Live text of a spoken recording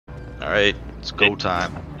Alright, it's go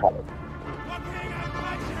time.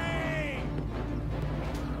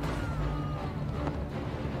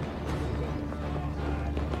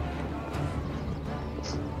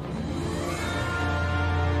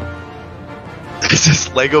 Is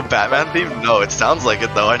this Lego Batman theme? No, it sounds like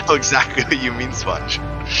it though. I know exactly what you mean, Sponge.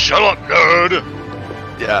 Shut up, nerd!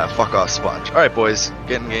 Yeah, fuck off, Sponge. Alright, boys,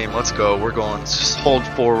 get in game. Let's go. We're going. Just hold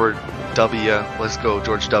forward. W. Let's go,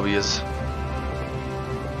 George W's.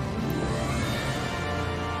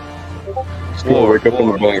 Wake up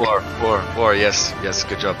on the bike. Four. Yes, yes.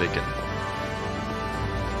 Good job, Bacon.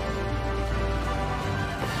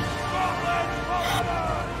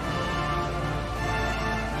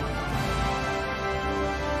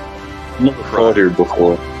 I've never fought here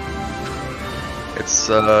before. It's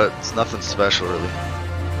nothing special really.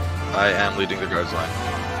 I am leading the guards line.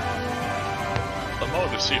 I'm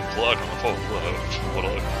already seeing flag on the top left, from what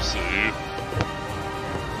I can see.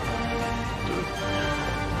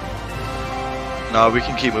 No, we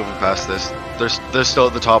can keep moving past this. They're still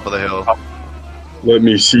at the top of the hill. Let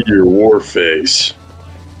me see your war face.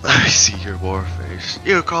 I see your war face.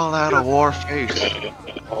 You call that a war face?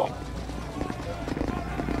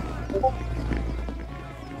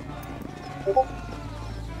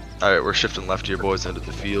 Alright, we're shifting left here, boys, into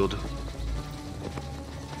the field.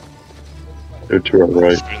 Go to our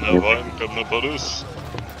right. Screen that line, coming up at us.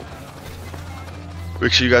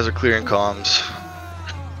 Make sure you guys are clearing comms.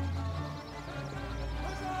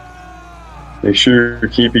 Make sure you're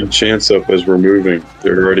keeping chance up as we're moving.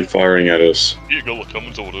 They're already firing at us. Eagle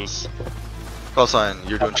coming toward us. Call sign,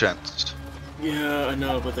 you're doing chants. Yeah, I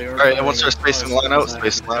know, but they are. Alright, everyone start spacing the line out,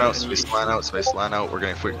 space the line out, space the line out, space the line out. We're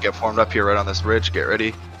gonna get formed up here right on this ridge, get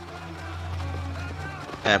ready.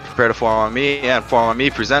 And prepare to form on me, and form on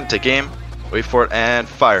me, present, take aim, wait for it, and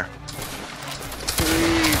fire. 3,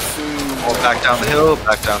 2, Back down the hill,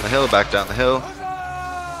 back down the hill, back down the hill.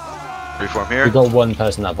 Reform here. We got one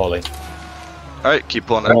person that volley. Alright, keep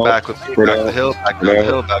pulling that back with me, back the hill, back down the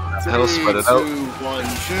hill, back down the hill, spread it out. 3, 2, 1,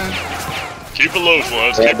 shoot. Keep it loads,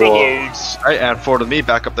 lads, keep it loads. Alright, and forward with me,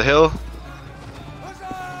 back up the hill.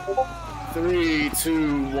 3,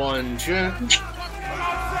 2, 1, shoot.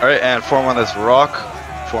 Alright, and form on this rock.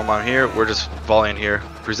 Form on here, we're just volleying here.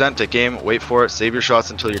 Present, take aim, wait for it, save your shots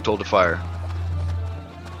until you're told to fire.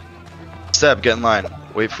 Seb, get in line,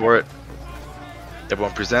 wait for it.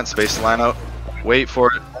 Everyone present, space the line out, wait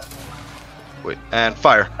for it. Wait, and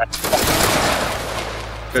fire.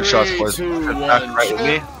 Good 3, shots, boys. 2, Back 1, and right with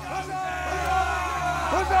me.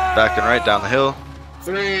 Back and right down the hill.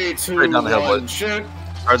 3, 2, Straight down the hill, 1, boys. shoot.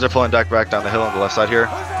 Guards are pulling back down the hill on the left side here.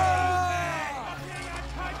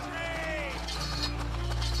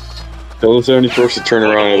 Tell the 71st to turn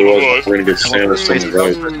around, otherwise we're gonna get Sanders on the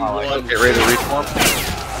right. Get ready to reform.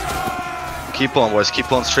 Keep pulling, boys. Keep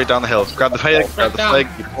pulling straight down the hill. Grab the flag. Grab the flag.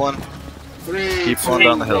 Keep pulling. 3, Keep pulling 2,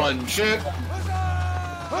 down the hill. 1, shoot.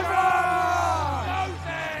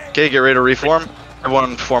 Okay, get ready to reform.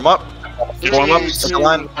 Everyone form up. Form up. Set the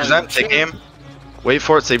line. Present. Take aim. Wait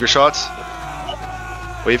for it. Save your shots.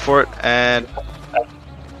 Wait for it and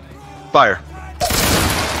fire.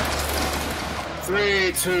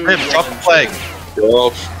 3, 2, Hey, drop the flag.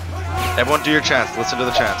 Go. Everyone do your chants. Listen to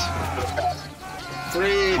the chants.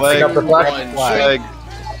 3, Flag. 2, Up the 1, Flag. shoot.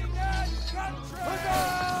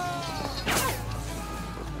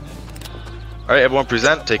 Alright, everyone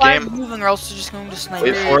present. Take Why aim. I'm moving or else they're just going to snipe.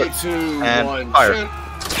 Wait for it. 3, 2, and 1, fire. shoot.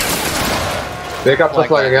 Pick up the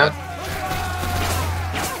flag again.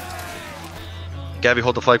 Gabby,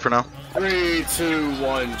 hold the flag for now. 3, 2,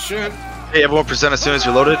 1, shoot. Hey, everyone present as soon as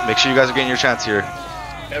you're loaded. Make sure you guys are getting your chants here.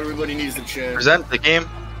 Everybody needs the chance. Present, take aim.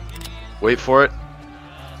 Wait for it.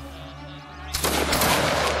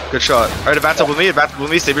 Good shot. Alright, advance up with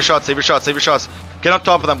me, save your shots, save your shots, save your shots. Get on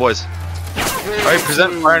top of them, boys. Alright,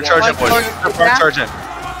 present, fire and charge in, boys. Fire and charge in.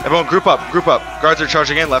 Everyone group up. Guards are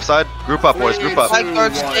charging in, left side. Group up, boys, group up. Flag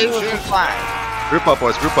guards stay with the flag. Group up,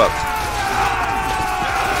 boys, group up.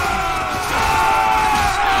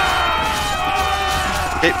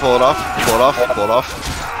 Okay, pull it off.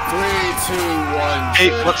 3, 2, 1, Hey,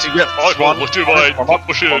 shoot. once you get Alright, spawn, look to my form up,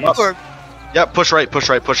 push in. form up. Or Yeah, push right.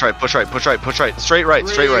 Straight right.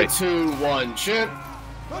 3, 2, 1, shoot.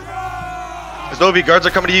 Zobi, guards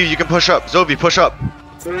are coming to you. You can push up. Zobi, push up.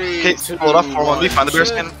 3, Okay, 2, pull it off. Form on me. 1, Find the bear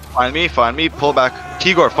shoot. skin. Find me. Pull back.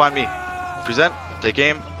 Tigor, find me. Present. Take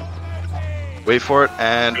aim. Wait for it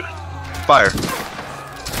and fire.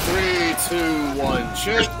 3, 2, 1,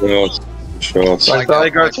 shoot. Shots. Flag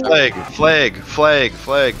guards,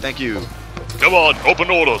 flag. Thank you. Come on, open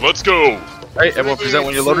order, let's go. Alright, everyone present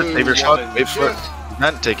when you're loaded. Save your shot. Wait for it.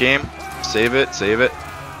 Present. Take aim. Save it.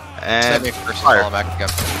 And fire.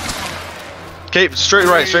 Okay, straight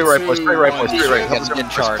right, boys, straight right. In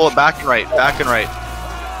charge. Pull it back and right, back and right.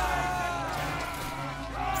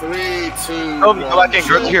 3, 2, Toby, go back in, guards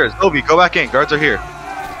are shoot. here. Toby, go back in, guards are here.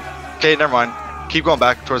 Okay, never mind. Keep going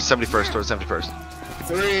back towards the 71st,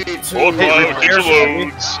 3, 2, Hold Hey, fire, Rick, get your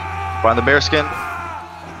here's- loads. Find the bearskin.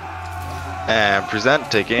 And present,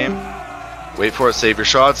 take aim. Wait for it, save your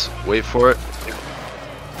shots. Wait for it.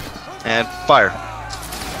 And fire.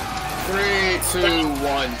 3, 2,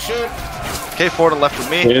 1, shoot. Okay, forward and left with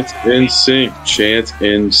me. Chant in sync. Chant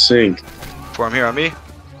in sync. Form here on me.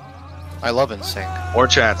 I love NSYNC. More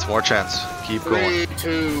chance, more chance. Keep going. 3,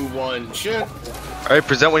 2, 1, shoot. Alright,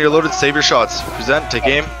 present when you're loaded, save your shots. Present, take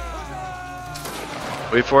aim.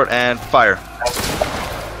 Wait for it, and fire.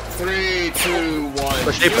 3, 2, 1,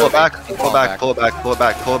 Okay, shoot. pull it back, pull it back, pull it back, pull it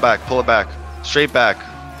back, pull it back, pull it back. Straight back.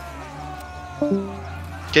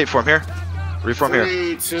 Okay, form here. Reform here.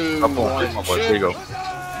 3, 2, Up, pull, 1, reform, boys. There you shoot. go.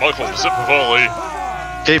 Michael, zip a volley.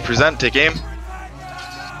 Okay, present, take aim.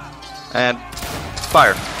 And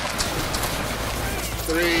fire.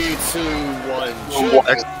 3, 2, 1,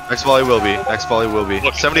 shoot. Next volley will be. Next volley will be.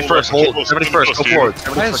 Look, 71st, hold. 71st, go forward.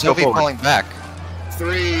 Why is 71st, go nobody forward. calling back?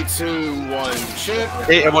 3, 2, 1, shoot.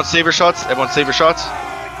 Hey, everyone save your shots. Everyone save your shots.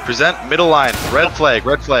 Present, middle line. Red flag,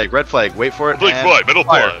 red flag, red flag. Wait for it. Blink and right, middle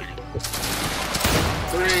fire. flag.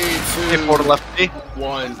 3, Okay, 2, forward and left me.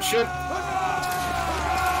 1, shoot.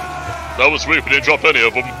 That was sweet, we didn't drop any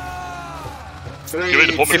of them. 3, Give me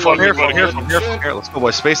the 2, pumping Okay, from here, 1, from here, from here, from here. Let's go,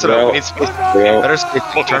 boys. Space it out. We need space. Well, Better space.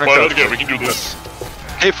 Michael, Turn fire it out again, we out. can do this.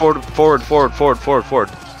 Okay, forward, forward, forward, forward, forward, forward.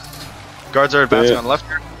 Guards are advancing Yeah. on the left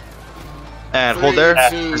here. And hold there.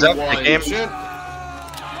 3, 2, Present, 1, take aim. shoot.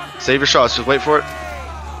 Save your shots. Just wait for it.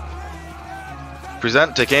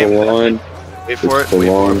 Present, take aim. full on. Wait for it. Full Wait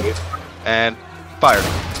for on. it. And fire.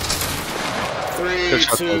 3, Good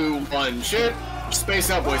shot, 2, 1, shoot. Space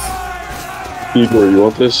out, boys. Igor, you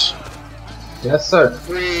want this? Yes, sir.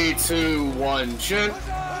 3, 2, 1, shoot.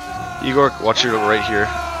 Igor, watch your right here.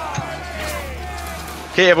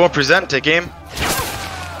 Okay, everyone present, take aim.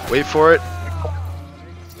 Wait for it.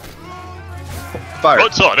 Fire.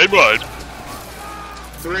 Right side, aim right.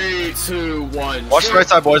 3, 2, 1, Watch the shoot. right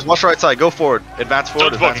side, boys. Watch the right side. Go forward. Advance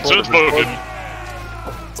forward. Sun's Advance smoking, forward. sun's advance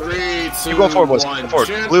smoking. 3, 2, Keep going forward, boys. 1, Go forward.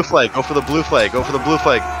 shoot. Blue flag. Go for the blue flag. Go for the blue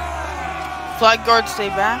flag. Flag guard, stay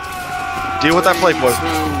back. Deal with that flag, 3, boys. 2,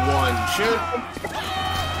 1, shoot.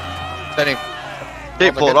 Benny, Okay,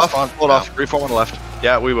 Well, pull it they're off. gonna Pull it off. Reform on the left.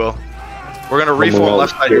 Yeah, we will. We're gonna reform out.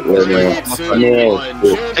 left side. Get right now. Reform 3, left 2, side. No. 1,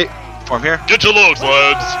 shoot. Okay, form here. Get your loads,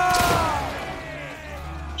 lads.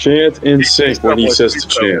 Chant in sync when he says to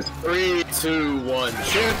chant. 3, 2, 1,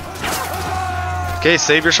 shoot. Okay,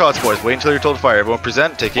 save your shots, boys. Wait until you're told to fire. Everyone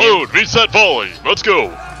present, take aim. Load, reset volley. Let's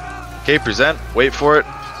go. Okay, present. Wait for it.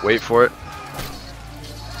 Wait for it.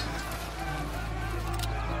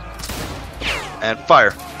 And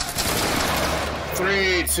fire.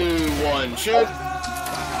 3, 2, 1, shoot.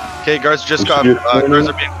 Okay, guards just got. Make sure you're Guards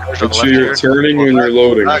are being pushed on the Make sure left you're here. turning when you're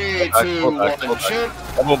loading. Back, 3, back, 2, pull back, 1, pull back. shoot.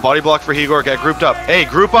 Everyone, body block for Igor. Get grouped up. Hey,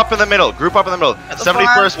 group up in the middle. Group up in the middle. At the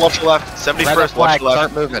 71st, watch the left. red 71st, watch flag, the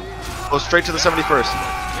left. start moving. Go straight to the 71st.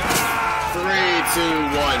 3,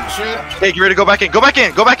 2, 1, shoot. Hey, get ready to go back in. Go back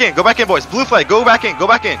in. Go back in. Go back in, boys. Blue flag. Go back in. Go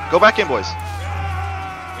back in. Go back in, boys.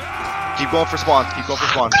 Keep going for spawn. Keep going for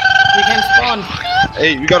spawn. We can spawn.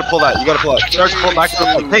 Hey, you gotta pull that. You gotta pull that. Start to pull back to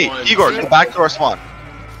the flag. Hey, Igor, go back to our spawn.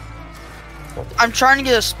 I'm trying to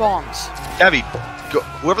get a spawns. Gabby, go,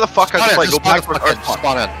 whoever the fuck has the flag, go back to our spawn.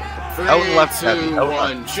 Spawn in. 3, Out and left, 2, Abby,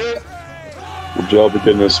 out and 1, shoot. Good job of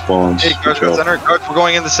getting us spawns. Hey, Good guards in the job. center. Guards, we're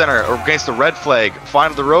going in the center. We're against the red flag.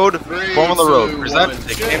 Find the road. 3, Form on the road. 2, Present. 1,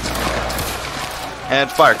 Take shoot. aim. And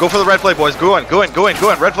fire. Go for the red flag, boys. Go in. Go in. Go in.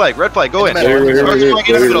 Go in. Red flag. Red flag. Go in. In the middle. Guards are going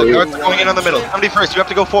in the middle. Here, Guards are going in on the middle. 71st. You have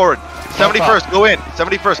to go forward. 71st. Go in.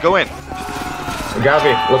 71st. Go in.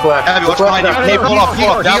 Gabby, look left. Gabby, watch Look behind you. left. Hey, pull off. Pull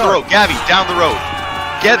off. Down the Igor. road. Gabby, down the road.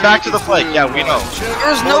 Get back to the flag. Yeah, we know.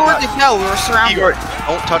 There's nowhere to go. We were surrounded. Igor,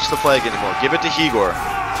 don't touch the flag anymore. Give it to Igor.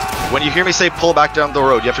 When you hear me say pull back down the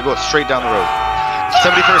road, you have to go straight down the road.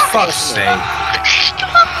 71st. Fuck's sake.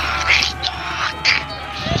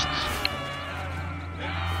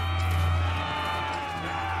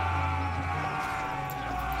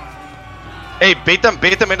 Hey, bait them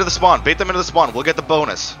into the spawn. Bait them into the spawn. We'll get the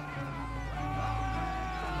bonus.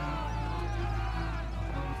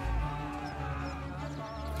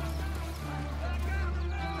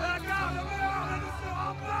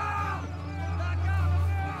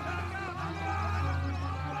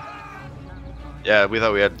 Yeah, we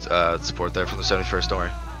thought we had support there from the 71st. Don't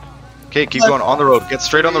worry. Okay, keep going on the road. Get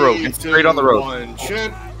straight on the road. Get straight on the road. 1,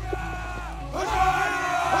 shoot.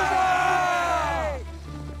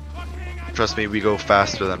 Trust me, we go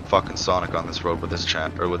faster than fucking Sonic on this road with this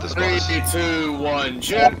chant or with this bonus. 3, 2, 1,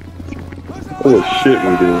 shoot. Holy shit,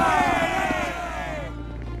 we do.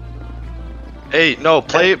 Hey, no,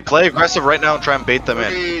 play aggressive right now and try and bait them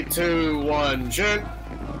in. 3, 2, 1, shoot.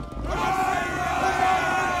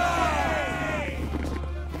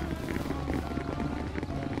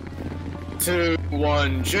 Two,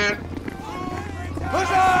 one, shoot.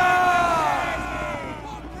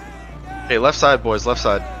 Hey, left side, boys, left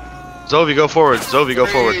side. Zovi, go forward. Zovi, go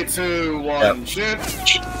forward. 3, 2, 1, shoot.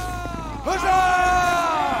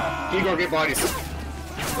 He go get bodies.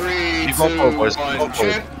 3, Keep 2, going forward, boys. Keep 1, going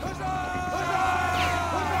forward. shoot. Yep.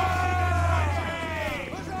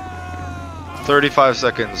 35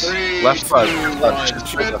 seconds. 3, Left side. 2, Left 1, side.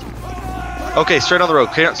 shoot. Okay, straight on the road.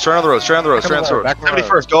 Straight on the road. Straight on the road. Straight on the road. Back on the road.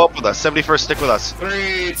 71st, go up with us. 71st, stick with us.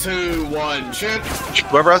 3, 2, 1, shoot.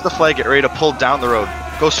 Whoever has the flag, get ready to pull down the road.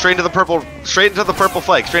 Go straight into the purple. Straight into the purple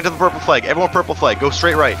flag. Straight into the purple flag. Everyone, purple flag. Go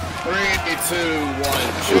straight right. 3, 2,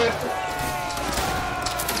 1, shoot.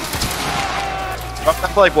 Drop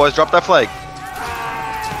that flag, boys. Drop that flag.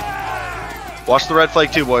 Watch the red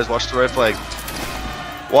flag too, boys. Watch the red flag.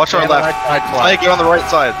 Watch our left. Flag, get on the right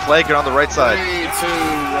side. Flag, get on the right 3, side. 2, 1,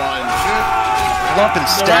 shoot. Lump and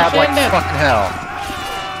stab like fucking hell.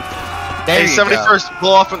 There Hey, you go. 71st,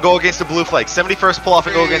 pull off and go against the blue flag. 71st, pull off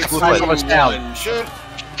and go against the blue 3, flag. 2, down. 1, shoot.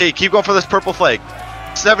 Okay, keep going for this purple flag.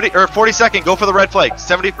 42nd, go for the red flag.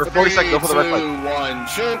 42nd, go for the red 3, flag. 2, 1,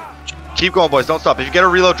 shoot. Keep going, boys. Don't stop. If you get a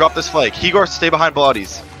reload, drop this flag. Higor, stay behind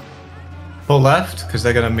bodies. Pull left, because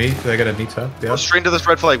they're gonna meet. They're gonna meet up. Go Yeah. straight into this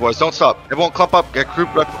red flag, boys. Don't stop. Everyone clump up. Get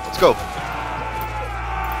grouped up. Let's go.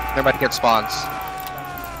 They're about to get spawns.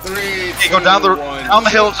 3, Okay, go down the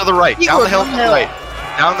hill and to the right. Down the hill and to the right.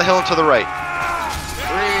 Down the hill and to the right.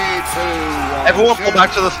 3, 2, 1. Everyone pull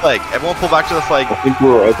back to the flag. Everyone pull back to the flag. I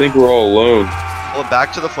think we're all alone. Pull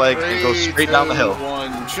back to the flag and go straight down the hill.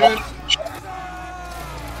 1, shoot.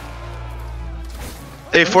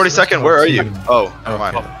 Hey, 42nd, where are you? Oh, never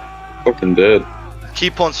mind. Fucking dead.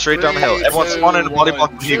 Keep pulling straight down the hill. 3, Everyone 2, spawn in a body block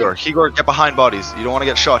 1, with Higor. Higor, get behind bodies. You don't want to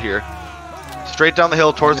get shot here. Straight down the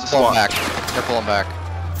hill towards the They're pulling spawn. back. They're pulling back.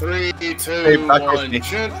 3, Hey, 2, back over to 1, me.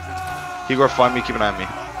 shoot. Higor, find me. Keep an eye on me.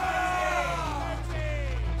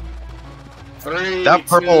 3, That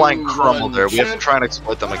purple 2, line crumbled 1, there. We have to shoot. try and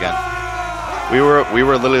exploit them again. We were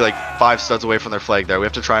literally like 5 studs away from their flag there. We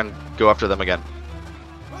have to try and go after them again.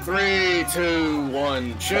 3, 2,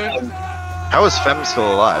 1, shoot. How is Fem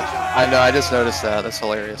still alive? I know, I just noticed that. That's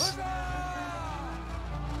hilarious.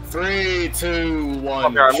 3, 2, 1,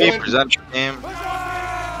 Come here on me. shoot. Present your game.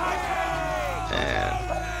 And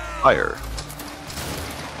fire.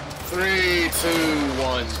 3, 2,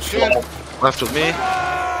 1, shoot. Left with me.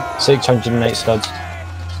 608 studs.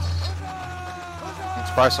 I'm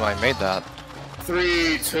surprised somebody made that.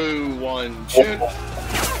 3, 2, 1, shoot.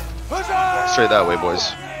 Straight that way,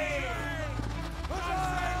 boys.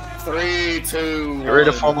 3, 2, 1. Get ready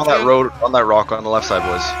to form on that road, on that rock on the left side,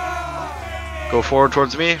 boys. Go forward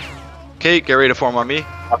towards me. Kate, get ready to form on me.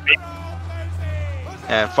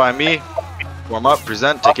 And find me. Warm up,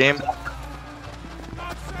 present, take aim.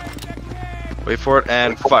 Wait for it,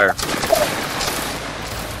 and fire.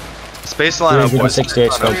 Space the line up, boys.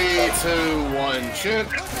 368 studs. 3, 2, 1, shoot.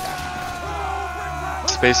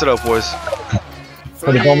 Space it out, boys.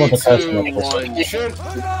 For the bomb of the 3, first 2, one. 1, shoot.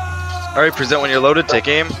 Alright, present when you're loaded, take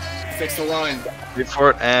aim. Fix the line. Wait for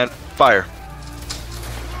it, and fire.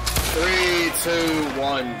 3, 2,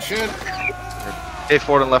 1, shoot. Okay,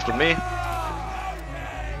 forward and left with me.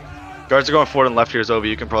 Guards are going forward and left here, Zovi.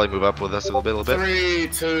 You can probably move up with us a little bit. 3,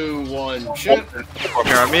 2, 1, shoot. Form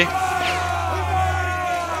here on me.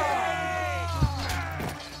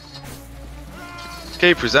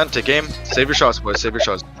 Okay, present, take aim. Save your shots, boys. Save your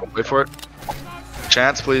shots. Wait for it.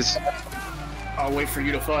 Chance, please. I'll wait for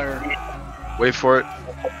you to fire. Wait for it.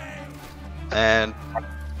 And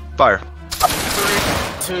fire.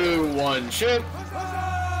 3, 2, 1, shoot.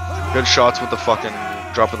 Good shots with the fucking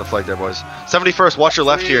dropping the flag there, boys. 71st, watch your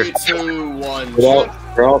left here. 3, 2, 1, Get shoot.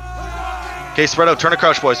 out. Drop. Okay, spread out. Turn a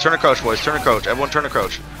crouch, boys. Turn a crouch, boys. Turn a crouch. Everyone turn a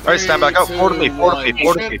crouch. Alright, stand back out. Forward of me. Forward of me.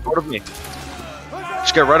 Forward of me. Forward of me.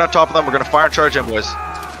 Just get right on top of them. We're gonna fire and charge in, boys.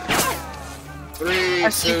 3, I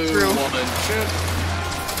see 2, through. 1,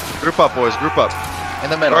 shoot. Group up, boys. Group up. In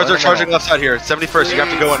the middle. Guards in are the charging middle. left side here. 71st, you have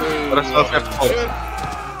to go in. Let us know if you have to pull.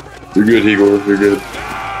 You're good, Igor. You're good.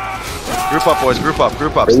 Group up, boys. Group up.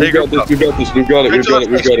 Group up. Hey, Stay we got grouped up. this. We got this. We got it. We got it.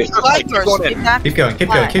 We got it. Flag Keep first. going in. Get back. Keep going, keep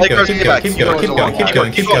going, keep Flag going, first, keep get going, back. keep going, keep going, keep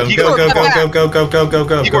going, keep going, keep Igor, going, go, go, go, go, go, go,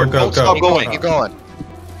 go, Igor, go, go, don't stop go. going. Keep going.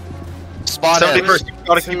 Spawn in. 71st, you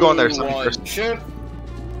gotta keep going there. 2, 1, shoot.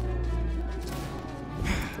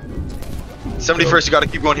 71st, you gotta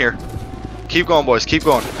keep going here. Keep going, boys. Keep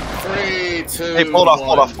going. 3, 2, Hey, pull it off,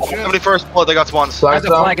 pull it off. 1, shoot. 71st, pull it. They got spawns. Flag Get the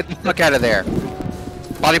zone. flag, get the fuck out of there.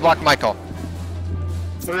 Body block Michael.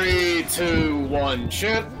 3, 2, 1,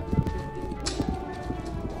 shoot.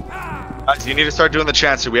 Guys, you need to start doing the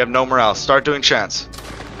chants here. We have no morale. Start doing chants.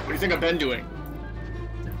 What do you think I've been doing?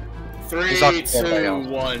 3, He's not doing 2,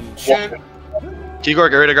 1, shoot. Igor,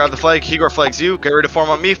 get ready to grab the flag. Igor flags you. Get ready to form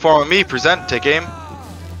on me. Form on me. Present. Take aim.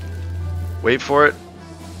 Wait for it.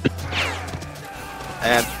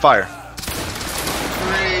 And fire.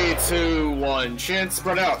 3, 2, 1, chant.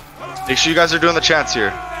 Spread out. Make sure you guys are doing the chants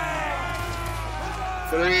here.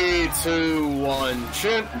 3, 2, 1,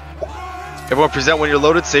 shoot. Everyone present when you're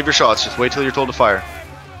loaded. Save your shots. Just wait till you're told to fire.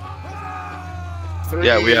 3,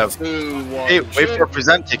 Yeah, we have- 2, 1, Hey, wait shoot. for it.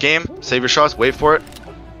 Present. Take aim. Save your shots. Wait for it.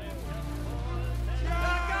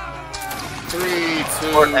 3,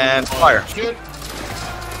 2, And 1, fire. shoot.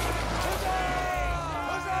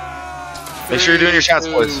 Make sure you're doing your chants,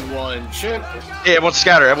 3, boys. 2, 1, shoot. Hey, everyone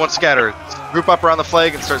scatter. Everyone scatter. Group up around the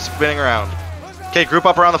flag and start spinning around. Okay, group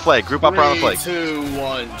up around the flag. Group up around the flag. 3, 2,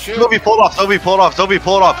 1, shoot. Zobi, pull it off. Zobi, pull it off. Zobi,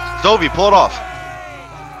 pull it off. Zobi, pull it off.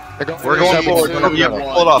 We're going 3, forward. 2, Yeah, 1,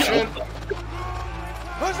 pull it off. shoot.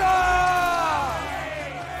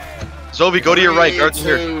 Zobi, go to your right. Guards 3,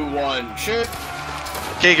 here. 2, 1, shoot.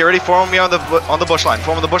 Okay, get ready. Form me on the bush line.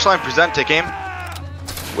 Form on the bush line. Present. Take aim.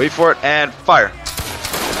 Wait for it and fire.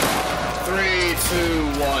 3,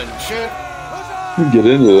 2, 1, shoot. Get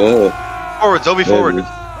into that. Forward, Zobi, forward.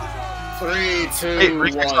 3, 2, Hey,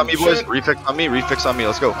 refix 1, on me, boys. shoot. Refix on me. Refix on me.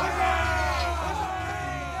 Let's go.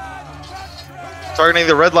 Targeting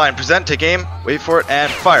the red line. Present. Take aim. Wait for it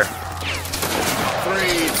and fire. 3,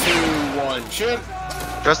 2, 1, shoot.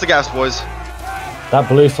 Press the gas, boys. That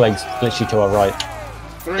blue flag's literally to our right.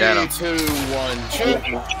 3, Yeah, I know. 2, 1, shoot.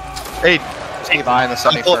 Hey, Stay by in the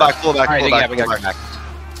sunny pull it back. Pull it back. Alright, Pull it yeah, back. we Pull gotta it come back.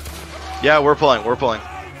 back. Yeah, we're pulling. We're pulling.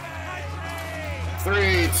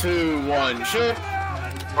 3, 2, 1, shoot.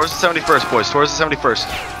 Towards the 71st, boys. Towards the 71st.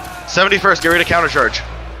 71st. Get ready to countercharge.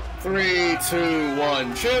 3, 2,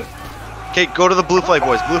 1, shoot. Okay, go to the blue flag,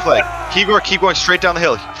 boys. Blue flag. Igor, keep going straight down the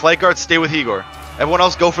hill. Flag guards, stay with Igor. Everyone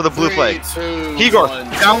else, go for the blue 3, flag. 2, Igor, 1,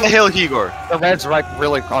 down the hill, Igor. The red's right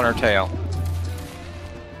really on our tail.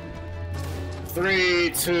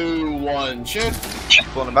 3, 2, 1, shoot.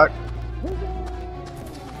 Pulling it back.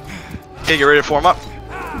 Okay, get ready to form up.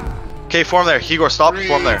 Okay, form there. Igor, stop. 3,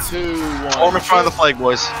 Form there. 2, 1, Form in front of the shoot. flag,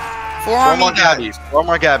 boys. Form on Gabby. Form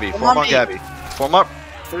on Gabby. Form on Gabby. Form up.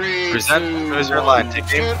 3, Present. 2, As you're in 1, line. Take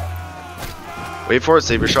aim. shoot. Wait for it.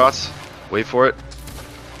 Save your shots. Wait for it.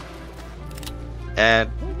 And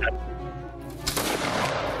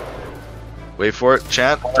wait for it.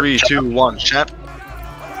 Chant. 3, 2, 1. Chant.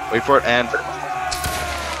 Wait for it and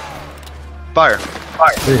fire.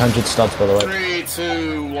 300 studs, by the way. 3,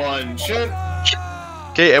 2, 1, shoot.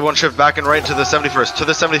 Okay, everyone shift back and right to the 71st. To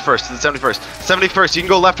the 71st. To the 71st. 71st. You can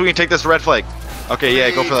go left. We can take this red flag. Okay, yeah,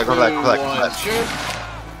 go for that. Go for that. Go for that. Go for that.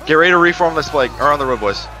 Shoot. Get ready to reform this flag. Or on the road,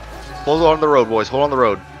 boys. Hold on the road, boys. Hold on the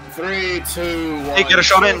road. 3, 2, 1. Hey, get a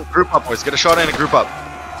shot in. Group up, boys. Get a shot in and group up.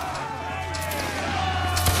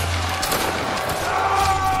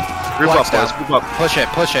 Group up, Flags boys. down. Group up. Push it,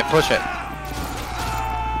 push it, push it.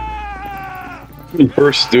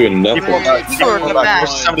 First doing nothing. Pull back. Igor, Pull go back. back.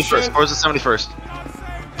 Towards the 71st. Towards the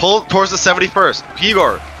 71st. Pull towards the 71st.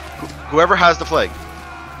 Igor. Whoever has the flag.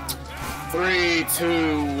 3,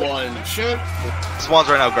 2, 1, shoot. Swans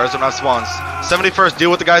right now, guards. Don't have swans. 71st. Deal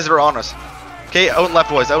with the guys that are on us. Okay, out and left,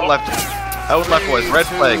 boys. Out and left. Out and left, boys. Red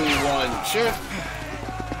 3, flag. 2, 1, shoot.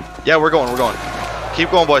 Yeah, we're going. We're going.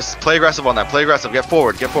 Keep going, boys. Play aggressive on that. Play aggressive. Get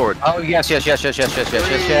forward. Get forward. Oh, yes, yes, yes, yes, yes, yes, 3, yes,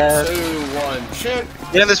 yes, yes. 2, 1, shoot.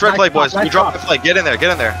 Get in this red flag, boys. We dropped the flag. Get in there. Get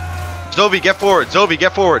in there. Zobi, get forward. Zobi,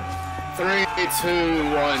 get forward. 3,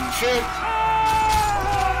 2, 1, shoot.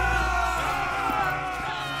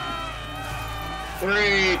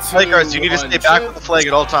 3, 2, Flag guards, you need to stay back with the flag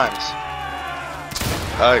at all times.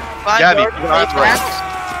 Gabby, keep an eye on the right.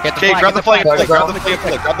 Get the Okay, grab the flag and pull it. Grab the flag. flag and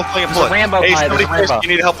pull it. Grab the flag and pull There's a it. Rambo Hey, guy, there's a 71st, Rambo. you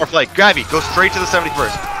need to help our flag. Gabby, go straight to the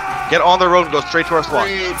 71st. Get on the road and go straight to our 3, spawn.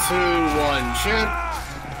 2, 1,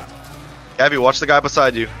 shoot. Gabby, watch the guy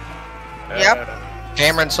beside you. Yep.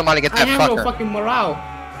 Cameron, somebody get that fucker. fucking morale.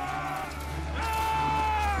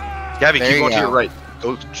 Gabby, There keep you going to go. your right.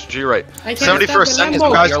 Go to your right. I can't 71st, stop send the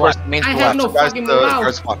some Lambo. guys Your towards left means I the have left. no some guys fucking to the morale.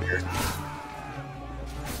 guard spawn here.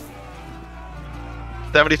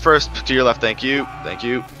 71st to your left, thank you. Thank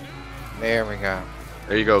you. There we go.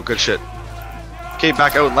 There you go, good shit. Okay,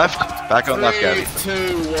 back out and left. Back out and left, 3, Gabby.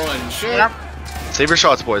 2, 1, shoot. Yep. Save your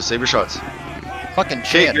shots, boys. Save your shots. Fucking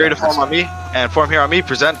Okay, shit. get ready to form on me. And form here on me.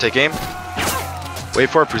 Present, take aim. Wait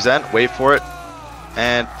for it, present. Wait for it.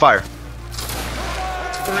 And fire.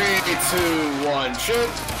 3, 2, 1, shoot.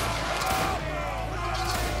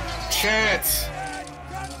 Chance.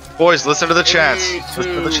 Boys, listen to the chants. 3, Listen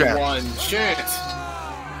to the 2, chant. 1, chance.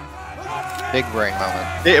 Big brain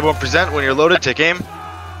moment. Okay, everyone present when you're loaded. Take aim.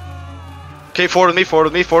 Okay, forward with me, forward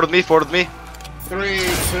with me, forward with me, forward with me. 3,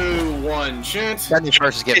 2, 1, chance.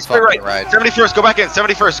 71st is getting Straight fucking right. right. 71st, go back in.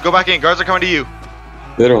 71st, go back in. Guards are coming to you.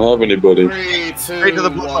 They don't have anybody. 3, 2, Straight to the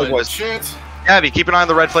blue flag, 1, boys. chance. Gabby, keep an eye on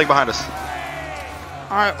the red flag behind us.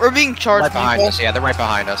 Alright, we're being charged. Right behind people. us. Yeah, they're right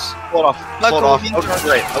behind us. Hold off. Let's Hold go, off. being Out to charged. the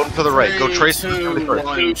right. Out to the right. Go 3, trace the 2, 71st.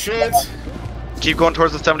 1, chance. Keep going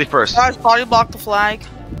towards the 71st. Guys, body block the flag.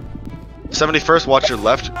 71st, watch your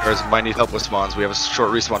left. Guards might need help with spawns. We have a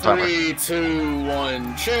short respawn timer. 3, 2,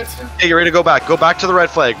 1, chance. Okay, you're ready to go back. Go back to the red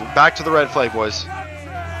flag. Back to the red flag, boys.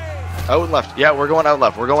 Out and left. Yeah, we're going out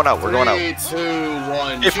left. We're going out. We're going out. 3, 2,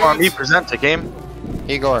 1, If on me, chance. present. Take aim.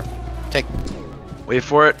 Igor, take Wait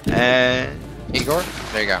for it. And Igor.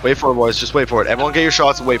 There you go. wait for it, boys. Just wait for it. Everyone get your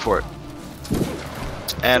shots and wait for it.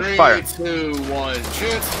 And 3, fire. 2, 1,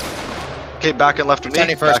 chance. Okay, back and left of me.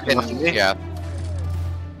 71st Back and left of can, me. yeah.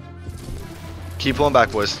 Keep pulling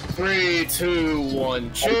back, boys. 3, 2,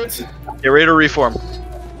 1, chance. Get ready to reform.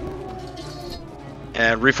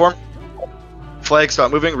 And reform. Flag,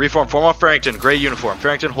 stop moving. Reform. Form on Farrington. Gray uniform.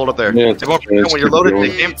 Farrington, hold up there. Yeah, Everyone, when you're loaded,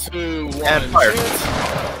 take aim. 3, 2, 1, And fire.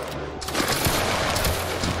 chance.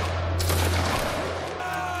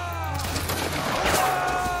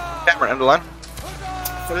 Camera, end the line.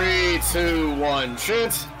 3, 2, 1,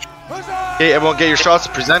 chance. Okay, everyone get your shots.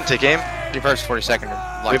 Present. Take aim. 31st,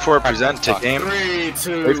 42nd. Wait for it. Present. Take aim. 3,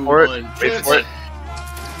 2, Wait for it. 1, Wait chance. for it.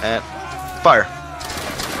 And fire.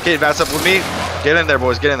 Okay, advance up with me. Get in there,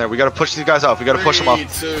 boys. Get in there. We gotta push these guys off. We gotta push them off.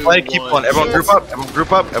 3, 2, Flag, keep 1, going. Everyone group chance. up. Everyone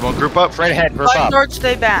group up. Everyone group up. Right ahead, group Flag up. guards,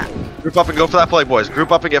 stay back. Group up and go for that flag, boys.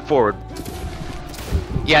 Group up and get forward.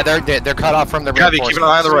 Yeah, they're cut off from the Gabby, keep an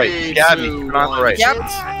eye on the right. 3, Gabby, 2, keep an eye on the 1, right. Yep.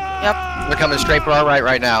 chance. Yep. They're coming straight for our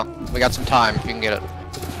right now. We got some time if you can get it.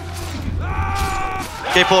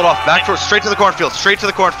 Okay, pull it off. Back for straight to the cornfield. Straight to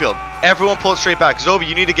the cornfield. Everyone pull it straight back. Zobi,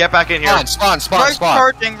 you need to get back in here. Spawn. Right's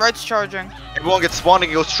charging, right's charging. Everyone get spawned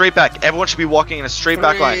and go straight back. Everyone should be walking in a straight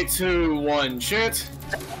back 3, line. 2, 1, chance.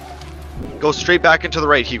 Go straight back into the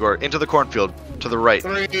right, Igor. Into the cornfield. To the right.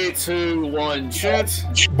 3, 2, 1, chance.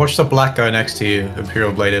 Watch the black guy next to you,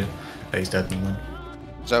 Imperial Bladed. Oh, he's dead. Never mind.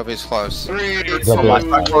 Zovi's close. 3, 2, The black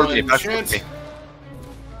Back towards me. 1, Back towards chance. me.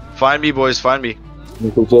 Find me, boys. Find me.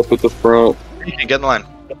 Nichols up at the front. You can get in the line.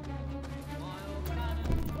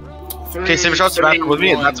 3, Okay, same shots, back with me,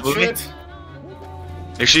 and 1, that's with me. chance.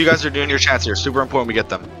 Make sure you guys are doing your chants here. Super important we get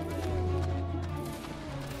them.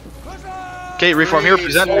 Okay, reform here. 3,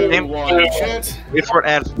 Present. 2, Name. 1, chance. Wait for it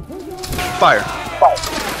and fire.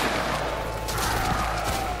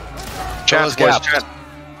 Chance, boys. gaps. Chance.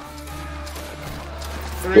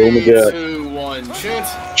 3, gap. 2, 1,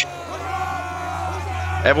 chance.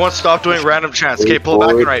 Everyone stop doing random chants. Okay, Wait pull back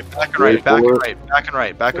for and it. right, back and right, Wait back for and it. right, back and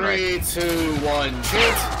right, back and right. 3, 2, 1,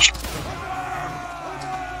 chance.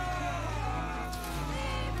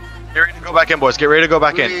 Get ready to go back in, boys. Get ready to go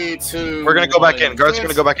back in. 3, 2, We're gonna go back 1, in. Guards are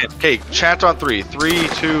gonna chance. go back in. Okay, chant on 3. 3,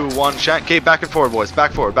 2, 1, chant. Okay, back and forward, boys.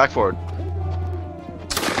 Back forward, back forward.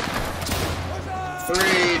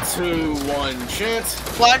 3, 2, 1, chance.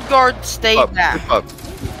 Flag guards, stay Up, back. up.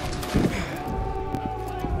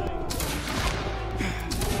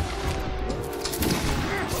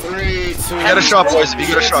 Three, two, Get a shot, boys. If you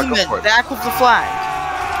get a shot, go Movement, for it. back with the flag.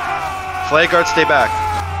 Flag guards, stay back.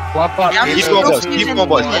 Swap up. Yeah, Keep I'm going, boys. still Keep seeing going,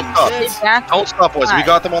 boys. movement. Don't stop. Stay back. Don't stop, boys. We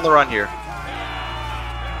got them on the run here.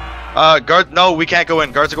 Guard, no, we can't go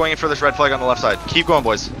in. Guards are going in for this red flag on the left side. Keep going,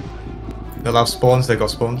 boys. They'll have spawns, they got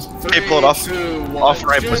spawns. Okay, pull it off. 2, 1, Off and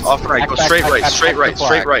right, boys. Off and right. Go Back, straight back, right, back, straight back right, to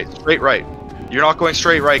straight flag. right, straight right. You're not going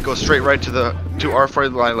straight right. Go straight right to our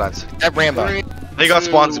front line lands. That Rambo. They got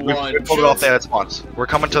spawns. We 1, pulled it off. They had spawns. We're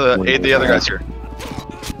coming to aid the other guys here.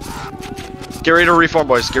 Get ready to reform,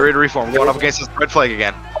 boys. Get ready to reform. We're going up against this red flag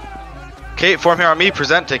again. Okay, form here on me.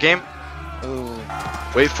 Present. Take aim. Ooh.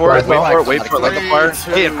 Wait for it. Wait for it. Wait for it. Let the fire.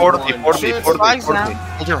 3, Hey, and forward of me. 2, Forward of me. 1, Forward of me. Flags Forward of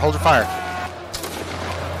me. down. Hold your fire.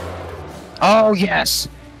 Oh yes.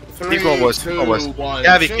 Keep going, boys. Keep going, boys.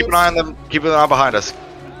 Gabby, keep an eye on them. Keep an eye behind us.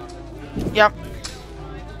 Yep.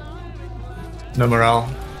 No morale.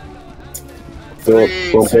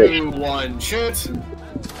 3, Bump up. 2, 1, shoot.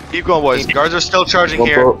 Keep going, boys. Guards are still charging Bump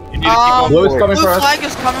here. up. You need to keep going Blue is forward. coming Blue for us. flag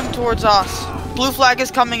is coming towards us. Blue flag is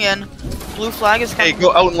coming in. Blue flag is Hey, coming.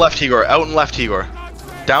 go out and left, Igor. Out and left, Igor.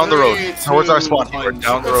 Down the road. 3, Towards our 2, spawn, Igor. 1,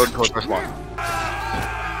 Down the road towards our spawn.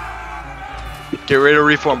 Get ready to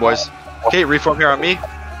reform, boys. Okay, reform here on me.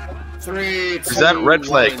 3, 2, Present red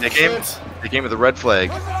flag. 1, Take aim. shoot. Take aim with the red flag.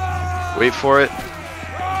 Wait for it.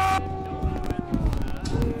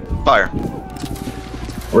 Fire.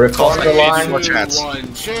 Reform the line. More chance. 3, 2,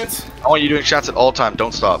 1, shoot. I want you doing shots at all time.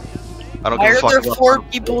 Don't stop. I don't Why give a are fuck there about 4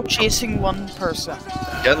 people chasing 1 person?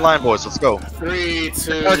 Get in line, boys. Let's go. 3,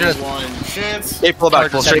 2, Charges. 1, shoot. Hey, pull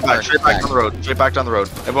back. Pull Charges, straight back down the road. Straight back down the road.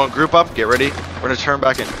 Everyone group up. Get ready. We're gonna turn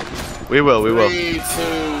back in. We will. 3, 2, 1,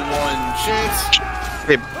 shoot.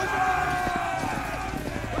 Hey.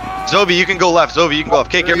 Zobi, you can go left. Zobi, you can go left.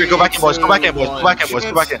 Okay, get ready. Go back in, boys. Go back in, boys. Go back in, boys.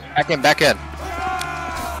 Go back in. Back in.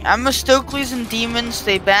 Emma Stokely's and Demon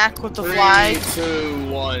stay back with the 3, flag. 2,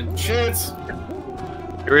 1, shoot.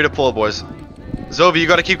 Get ready to pull, boys. Zobi, you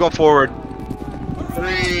gotta keep going forward.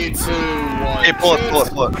 3, 2, 1. Hey, pull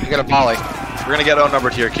it. You got a volley. We're gonna get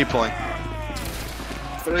outnumbered here. Keep pulling.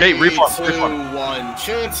 3, Okay, reform, 2, reform. 1,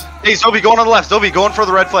 shoot. Hey, Zobi, going on the left. Zobi, going for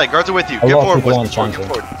the red flag. Guards are with you. A Get lot of forward, people boys. on Get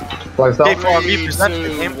forward. Flags Okay, down. follow me. 3, Present the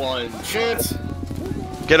 2, game. 1, shoot.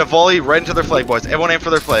 Get a volley right into their flag, boys. Everyone aim for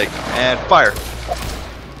their flag. And fire.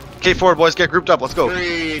 Okay, forward, boys. Get grouped up. Let's go.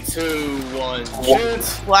 3, 2, 1, shoot.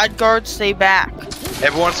 Flag guards stay back.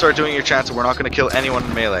 Everyone start doing your chance, and we're not gonna kill anyone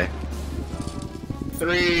in melee.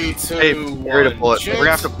 3, 2, Hey, 1, get ready to pull it. shoot. We're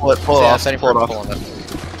gonna have to pull it off. Pull it off.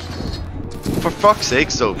 For fuck's sake,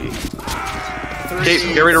 Zobi. 3,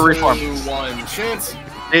 Okay, get ready to reform. 2, 1, shoot.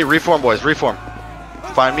 Hey, reform, boys. Reform.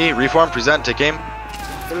 Find me. Reform. Present. Take aim.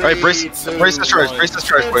 All right, brace this charge. Brace this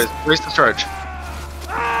charge, boys. Brace this charge.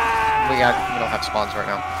 We don't have spawns right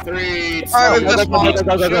now. 3, 2, Alright, we've got 1, spawns.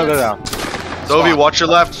 Go. Zobi, watch your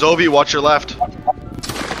left. Zobi, watch your left.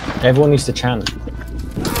 Everyone needs to chant. 3,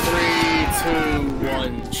 2,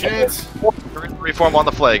 1, shoot. We're gonna reform on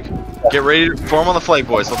the flag. Get ready to form on the flag,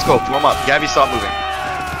 boys. Let's go. Form up. Gabby, stop moving.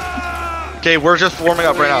 Okay, we're just forming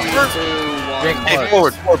up right now. 3, 2, 1, Hey,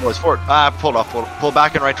 forward, boys, forward. Pull off. Pull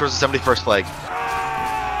back and right towards the 71st flag.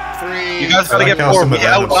 3, You guys gotta I get like how forward. some We of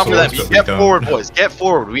them have outnumber them. swords, but we Get don't. forward, boys. Get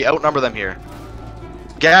forward. We outnumber them here.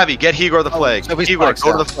 Gabby, get Hegor the flag. Zobi's Hegor, flag's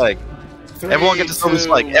go to down. the flag. 3, Everyone get to Zobi's 2,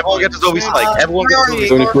 flag. Everyone get to Zobi's shoot. flag. Everyone get to Zobi's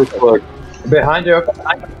 71st flag. Behind you.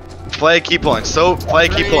 flag. Keep pulling. So,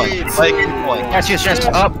 flag, keep pulling. Flag, keep pulling. Catch you just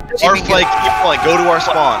up. Our flag, keep pulling. Go to our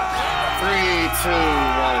spawn. 3, 2,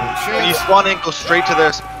 1, When you shoot. spawn in, go straight to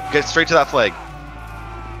their. Get straight to that flag.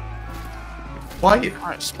 Why?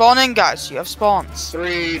 Alright, spawn in, guys. You have spawns.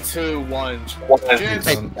 3, 2, 1, shoot.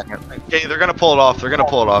 Okay, they're gonna pull it off. They're gonna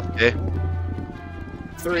pull it off. Okay.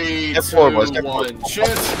 3, Get 2, forward, boys, get 1, shoot.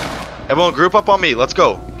 Everyone, group up on me. Let's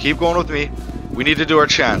go. Keep going with me. We need to do our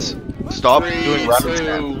chants. Stop 3, doing random 2,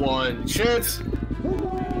 chants. 1, shoot.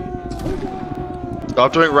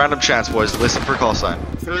 Stop doing random chants, boys. Listen for call sign.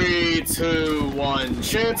 3, 2, 1,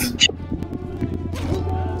 shoot.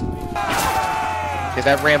 Okay,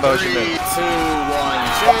 that Rambo's 3, your 2, move. 1,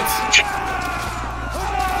 shoot.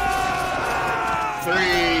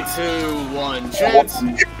 3, 2, 1, shoot.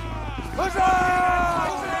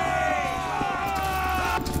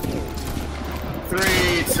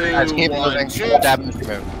 3, 2, Guys, keep 1, moving. shoot. Stab him with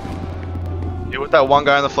your move. Get with that one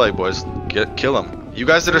guy on the flag, boys. Kill him. You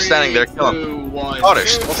guys that are standing there, kill him. 3, 2, 1,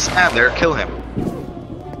 Scottish, shoot. don't stand there. Kill him.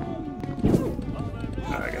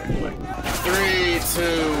 3,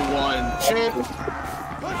 2, 1, shoot.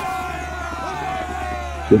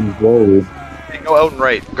 Getting volleyed. They go out and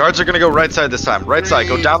right. Guards are gonna go right side this time. Right side.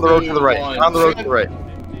 Go down the road to the right. Down the road to the right.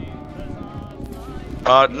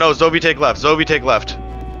 No, Zobi take left. Zobi take left.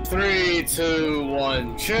 3, 2,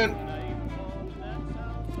 1, shoot.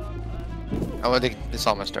 I think it's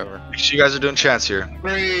almost over. Make sure you guys are doing chants here.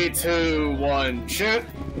 3, 2, 1, shoot.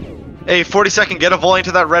 Hey, 42nd, get a volley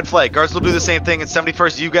into that red flag. Guards will do the same thing. And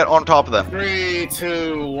 71st, you get on top of them. 3,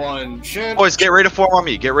 2, 1, shoot. Boys, get ready to form on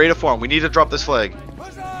me. Get ready to form. We need to drop this flag.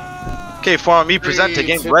 Okay, form on me. Present to 3,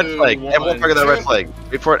 game. Red 2, flag. 1, Everyone target that red shoot. flag.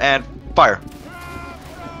 Wait for it and fire.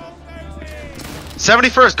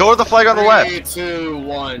 71st, go to the flag on the left. 3, 2,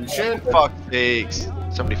 1, shoot. Fuck sakes.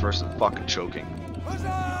 71st is fucking choking.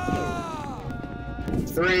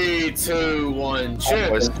 3, 2, 1, shoot.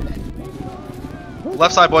 Boys.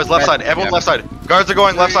 Left side, boys. Left side. Everyone left side. Guards are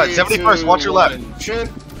going left side. 71st, watch your left. 1, shoot.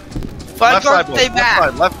 Flag Left side, guards boys. stay Left back.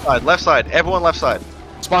 side. Left side. Left side. Everyone left side.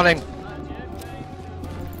 Spawning.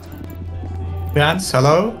 Chance,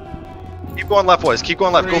 hello? Keep going left, boys. Keep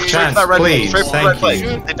going left. Go straight Chance, for that red flag. please. Straight for the Thank red flag.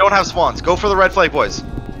 you. They don't have spawns. Go for the red flag, boys.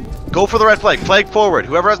 Go for the red flag. Flag forward.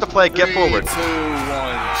 Whoever has the flag, get 3, forward. 2,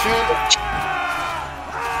 1, shoot.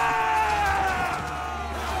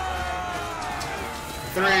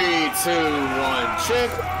 3, 2, 1,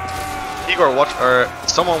 shoot. Igor, watch, or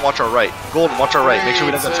someone watch our right. Golden, watch our right. Make sure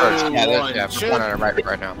we don't get charged. Yeah, One, we're shoot. pointing on it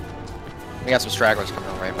right now. We got some stragglers coming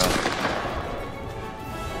on Rainbow.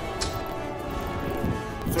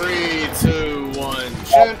 3, 2, 1,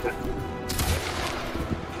 shoot.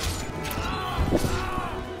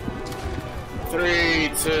 3,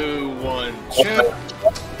 2, 1, chip. And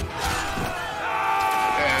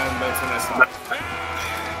that's when I stop.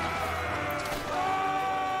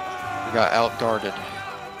 We got out guarded.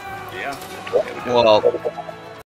 Yeah. Well,